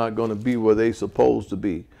is not going to be where they're supposed to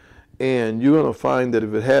be. And you're going to find that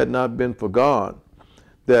if it had not been for God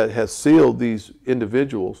that has sealed these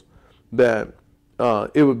individuals, that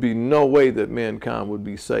it would be no way that mankind would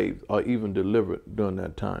be saved or even delivered during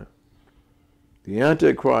that time. The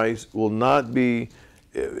Antichrist will not be,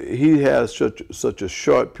 he has such a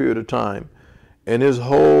short period of time, and his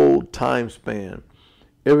whole time span,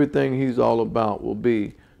 everything he's all about will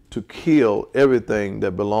be to kill everything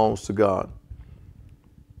that belongs to God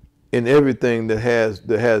and everything that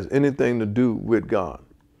has anything to do with God.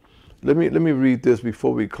 Let me read this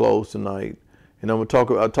before we close tonight. And I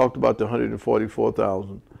talked about the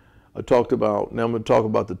 144,000. I'm going to talk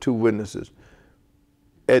about the two witnesses.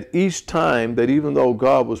 At each time that, even though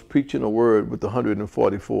God was preaching a word with the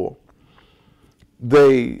 144,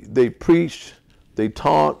 they preached, they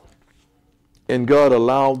taught, and God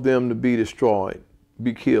allowed them to be destroyed,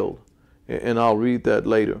 be killed. And I'll read that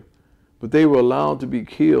later. But they were allowed to be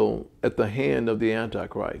killed at the hand of the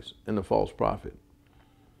Antichrist and the false prophet.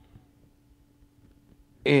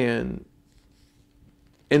 And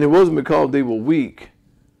it wasn't because they were weak.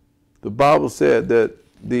 The Bible said that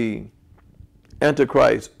the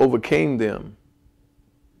Antichrist overcame them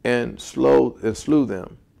and slew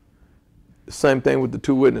them. The same thing with the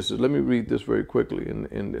two witnesses. Let me read this very quickly,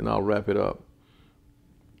 and I'll wrap it up.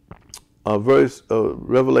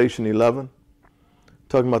 Revelation 11,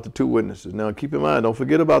 talking about the two witnesses. Now, keep in mind, don't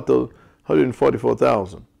forget about the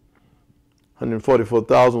 144,000.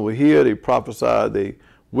 144,000 were here. They prophesied. They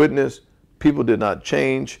witnessed. People did not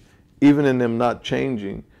change. Even in them not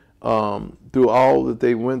changing, through all that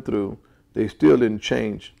they went through, they still didn't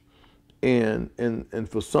change. And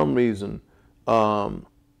for some reason,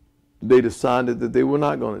 they decided that they were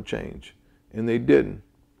not going to change. And they didn't.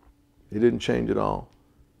 They didn't change at all.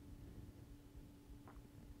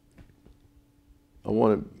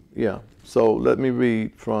 So let me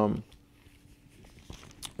read from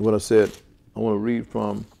what I said. I want to read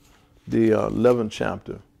from the 11th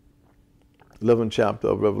chapter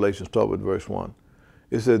of Revelation, start with verse 1.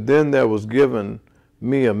 It said, "Then there was given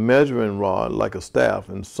me a measuring rod like a staff,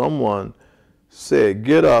 and someone said,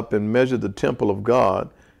 'Get up and measure the temple of God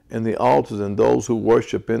and the altars and those who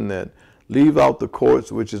worship in that. Leave out the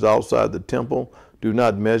courts which is outside the temple. Do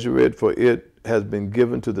not measure it, for it has been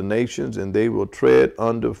given to the nations, and they will tread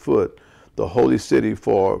underfoot the holy city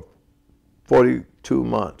for 42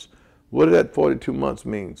 months. What did that 42 months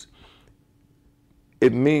means?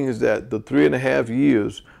 It means that the 3.5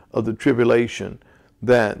 years of the tribulation,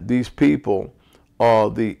 that these people are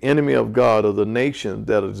the enemy of God, or the nation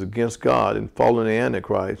that is against God and following the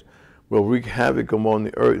Antichrist, will wreak havoc among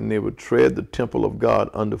the earth, and they will tread the temple of God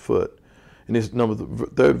underfoot. And this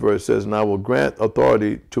third verse says, "And I will grant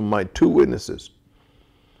authority to my two witnesses,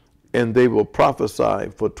 and they will prophesy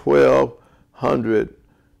for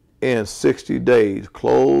 1260 days,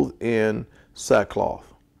 clothed in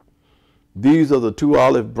sackcloth. These are the two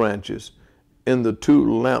olive branches in the two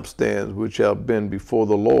lampstands which have been before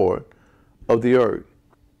the Lord of the earth.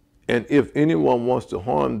 And if anyone wants to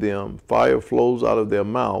harm them, fire flows out of their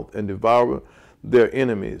mouth and devour their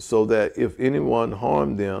enemies, so that if anyone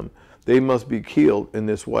harm them, they must be killed in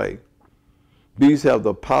this way. These have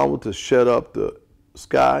the power to shut up the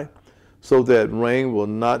sky, so that rain will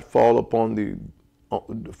not fall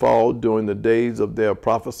during the days of their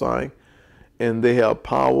prophesying, and they have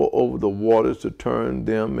power over the waters to turn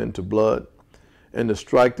them into blood, and to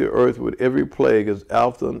strike the earth with every plague as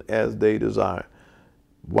often as they desire."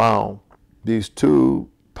 Wow, these two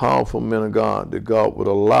powerful men of God that God would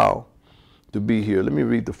allow to be here. Let me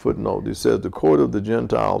read the footnote. It says, "The court of the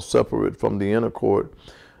Gentiles, separate from the inner court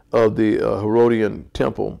of the Herodian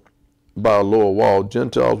temple by a lower wall,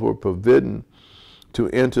 Gentiles were forbidden to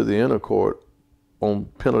enter the inner court on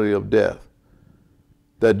penalty of death.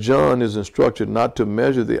 That John is instructed not to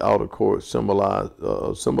measure the outer court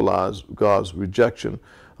symbolize God's rejection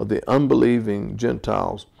of the unbelieving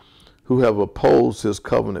Gentiles who have opposed his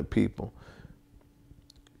covenant people."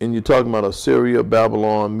 And you're talking about Assyria,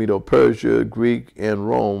 Babylon, Medo-Persia, Greek, and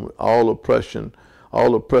Rome, all oppressed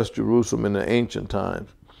Jerusalem in the ancient times.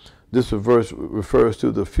 This verse refers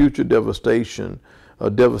to the future devastating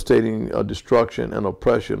destruction and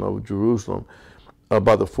oppression of Jerusalem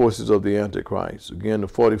by the forces of the Antichrist. Again, the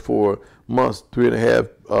 44 months, 3.5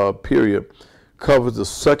 period covers the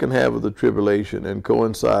second half of the tribulation and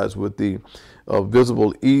coincides with the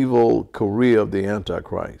visible evil career of the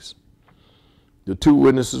Antichrist. The two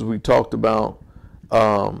witnesses we talked about,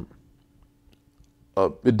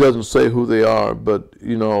 it doesn't say who they are, but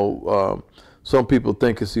some people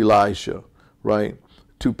think it's Elisha, right?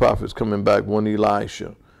 Two prophets coming back, one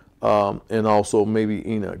Elisha, and also maybe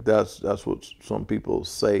Enoch. That's what some people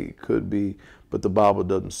say it could be, but the Bible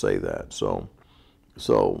doesn't say that. So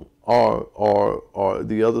or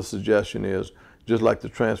the other suggestion is just like the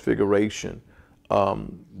Transfiguration.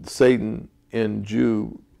 Satan and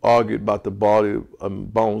Jude argued about the body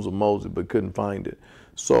and bones of Moses, but couldn't find it.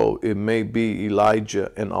 So it may be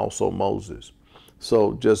Elijah and also Moses.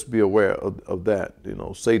 So just be aware of that. You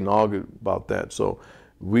know, Satan argued about that. So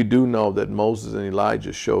we do know that Moses and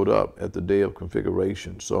Elijah showed up at the day of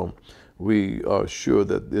configuration. So we are sure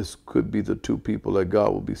that this could be the two people that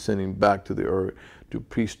God will be sending back to the earth to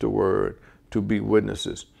preach the word, to be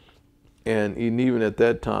witnesses. And even at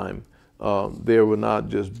that time, they will not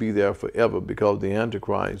just be there forever, because the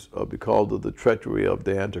Antichrist, because of the treachery of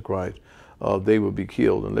the Antichrist, they will be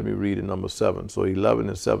killed. And let me read in number 7. So 11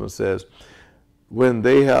 and 7 says, when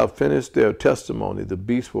they have finished their testimony, the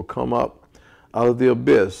beast will come up out of the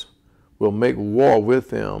abyss, will make war with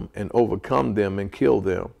them and overcome them and kill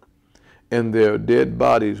them. And their dead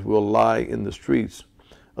bodies will lie in the streets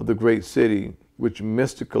of the great city, which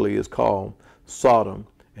mystically is called Sodom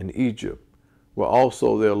and Egypt, where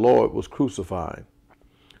also their Lord was crucified.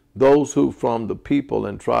 Those who from the people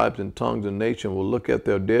and tribes and tongues and nations will look at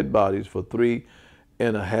their dead bodies for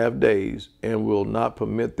 3.5 days, and will not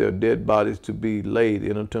permit their dead bodies to be laid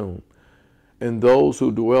in a tomb. And those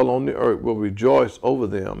who dwell on the earth will rejoice over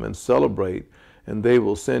them and celebrate, and they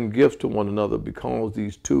will send gifts to one another, because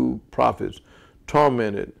these two prophets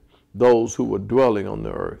tormented those who were dwelling on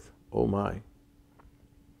the earth. Oh my.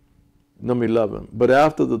 Number 11, but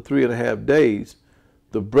after the 3.5 days,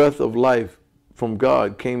 the breath of life from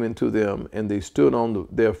God came into them, and they stood on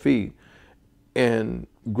their feet, and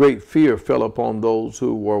great fear fell upon those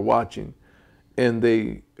who were watching. And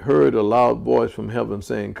they heard a loud voice from heaven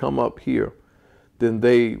saying, come up here. Then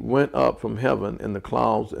they went up from heaven in the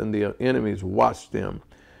clouds, and their enemies watched them.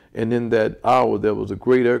 And in that hour there was a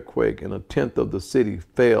great earthquake, and 1/10 of the city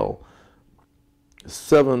fell.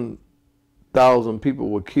 7,000 people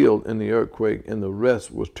were killed in the earthquake, and the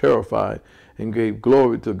rest was terrified and gave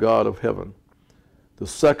glory to God of heaven. The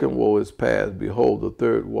second woe is past. Behold, the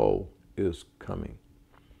third woe is coming.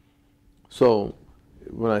 So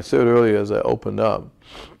when I said earlier, as I opened up,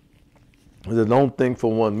 that don't think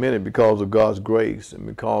for 1 minute, because of God's grace and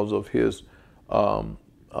because of his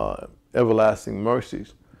everlasting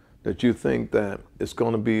mercies, that you think that it's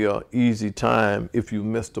going to be an easy time if you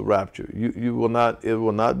miss the rapture. You will not. It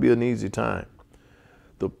will not be an easy time.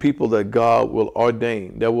 The people that God will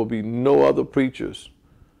ordain, there will be no other preachers.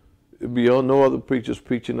 There'll be no other preachers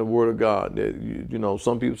preaching the word of God. You know,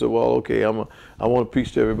 some people say, well, okay, I want to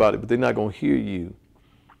preach to everybody, but they're not going to hear you,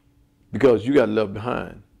 because you got left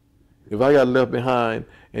behind. If I got left behind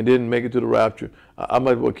and didn't make it to the rapture, I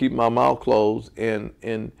might as well keep my mouth closed and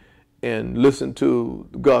listen to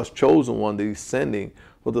God's chosen one that he's sending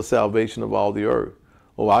for the salvation of all the earth.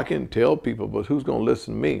 Oh, I can tell people, but who's going to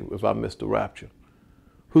listen to me if I miss the rapture?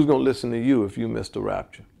 Who's going to listen to you if you miss the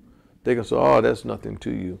rapture? They're going to say, oh, that's nothing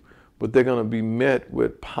to you. But they're going to be met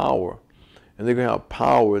with power. And they're going to have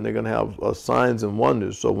power, and they're going to have signs and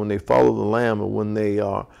wonders. So when they follow the Lamb, and when they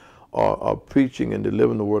are preaching and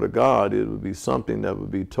delivering the word of God, it would be something that would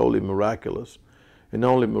be totally miraculous. And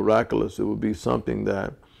not only miraculous, it would be something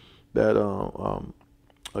that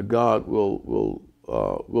God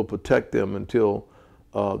will protect them until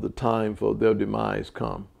the time for their demise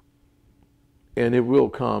come. And it will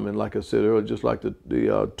come. And like I said earlier, just like the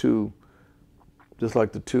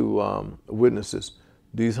two witnesses,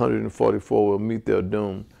 these 144 will meet their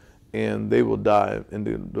doom, and they will die.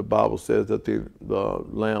 And the Bible says that the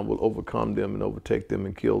Lamb will overcome them and overtake them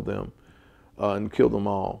and kill them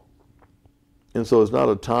all. And so it's not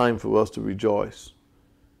a time for us to rejoice.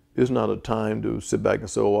 It's not a time to sit back and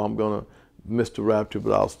say, oh, I'm going to miss the rapture,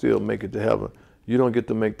 but I'll still make it to heaven. You don't get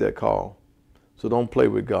to make that call. So don't play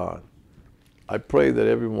with God. I pray that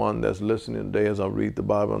everyone that's listening today, as I read the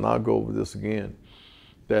Bible, and I'll go over this again,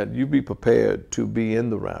 that you be prepared to be in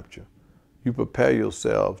the rapture. You prepare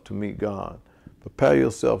yourself to meet God. Prepare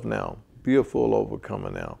yourself now. Be a full overcomer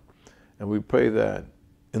now. And we pray that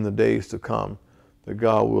in the days to come, that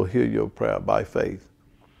God will hear your prayer by faith,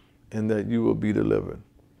 and that you will be delivered.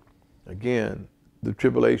 Again, the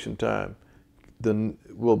tribulation time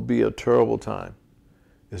will be a terrible time.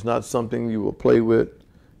 It's not something you will play with.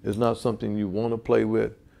 It's not something you want to play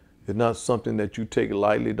with. It's not something that you take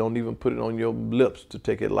lightly. Don't even put it on your lips to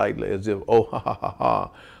take it lightly, as if, oh, ha, ha, ha,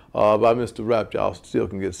 ha. If I miss the rapture, I still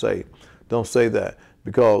can get saved. Don't say that,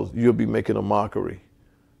 because you'll be making a mockery.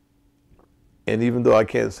 And even though I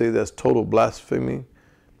can't say that's total blasphemy,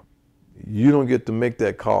 you don't get to make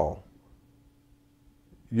that call.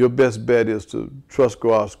 Your best bet is to trust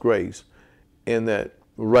God's grace, and that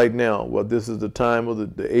right now, well, this is the time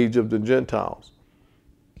of the age of the Gentiles,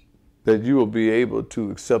 that you will be able to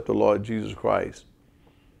accept the Lord Jesus Christ,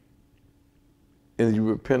 and you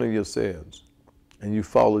repent of your sins, and you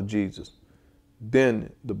follow Jesus,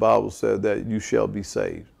 then the Bible said that you shall be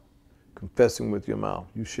saved. Confessing with your mouth,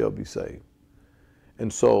 you shall be saved.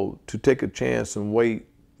 And so to take a chance and wait,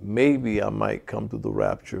 maybe I might come to the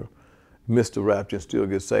rapture, miss the rapture and still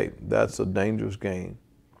get saved, that's a dangerous game.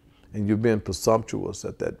 And you're being presumptuous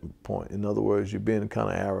at that point. In other words, you're being kind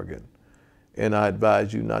of arrogant. And I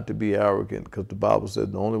advise you not to be arrogant, because the Bible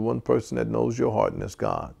said the only one person that knows your heart, and that's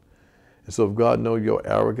God. And so if God knows your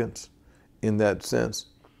arrogance in that sense,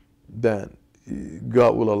 then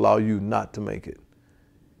God will allow you not to make it.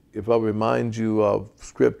 If I remind you of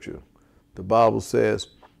Scripture, the Bible says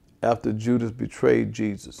after Judas betrayed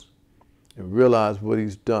Jesus and realized what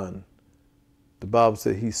he's done, the Bible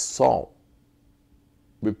said he sought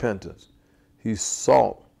repentance. He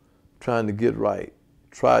sought trying to get right,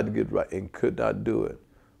 tried to get right, and could not do it.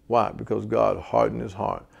 Why? Because God hardened his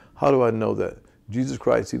heart. How do I know that? Jesus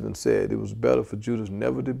Christ even said it was better for Judas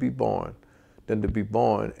never to be born than to be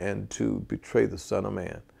born and to betray the Son of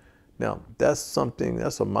Man. Now, that's something,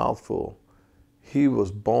 that's a mouthful. He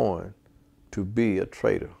was born to be a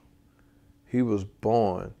traitor. He was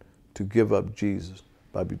born to give up Jesus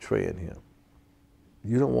by betraying him.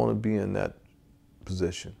 You don't want to be in that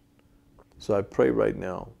position. So I pray right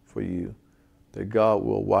now for you that God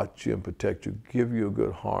will watch you and protect you, give you a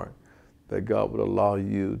good heart, that God would allow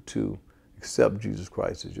you to accept Jesus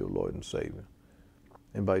Christ as your Lord and Savior.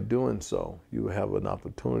 And by doing so, you will have an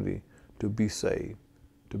opportunity to be saved,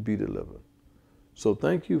 to be delivered. So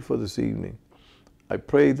thank you for this evening. I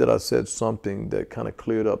pray that I said something that kind of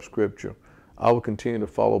cleared up Scripture. I will continue to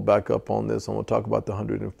follow back up on this. I'm going to talk about the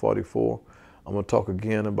 144. I'm going to talk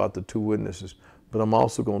again about the 2 witnesses. But I'm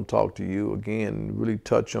also going to talk to you again and really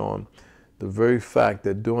touch on the very fact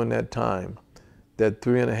that during that time, that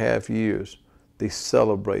 3.5 years, they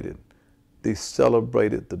celebrated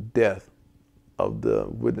the death of the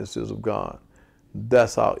witnesses of God.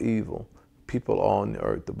 That's how evil people are on the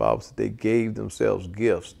earth. The Bible said they gave themselves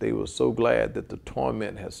gifts. They were so glad that the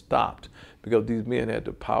torment had stopped, because these men had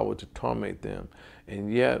the power to torment them.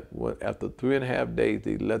 And yet, after 3.5 days,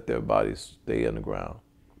 they let their bodies stay in the ground,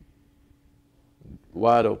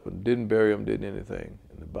 wide open, didn't bury them, didn't anything.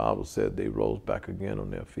 And the Bible said they rose back again on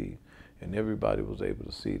their feet, and everybody was able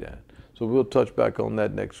to see that. So we'll touch back on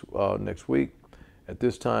that next week. At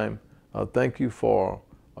this time, thank you for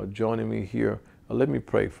joining me here. Let me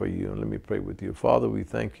pray for you, and let me pray with you. Father, we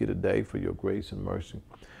thank you today for your grace and mercy.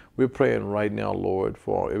 We're praying right now, Lord,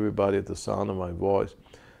 for everybody at the sound of my voice,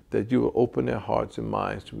 that you will open their hearts and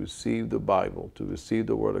minds to receive the Bible, to receive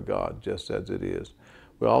the Word of God just as it is.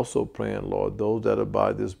 We're also praying, Lord, those that are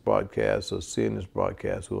by this broadcast or seeing this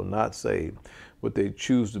broadcast who are not saved, but they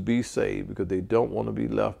choose to be saved because they don't want to be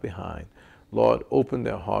left behind. Lord, open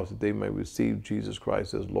their hearts that they may receive Jesus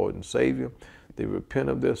Christ as Lord and Savior. They repent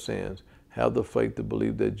of their sins, have the faith to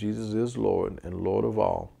believe that Jesus is Lord and Lord of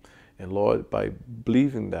all. And Lord, by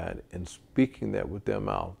believing that and speaking that with their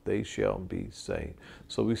mouth, they shall be saved.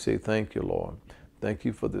 So we say thank you, Lord. Thank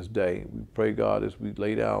you for this day. We pray, God, as we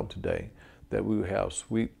lay down today, that we will have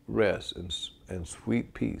sweet rest and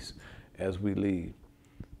sweet peace as we leave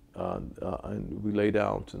and we lay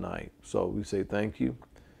down tonight. So we say thank you.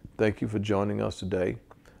 Thank you for joining us today.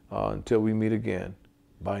 Until we meet again,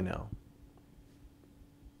 bye now.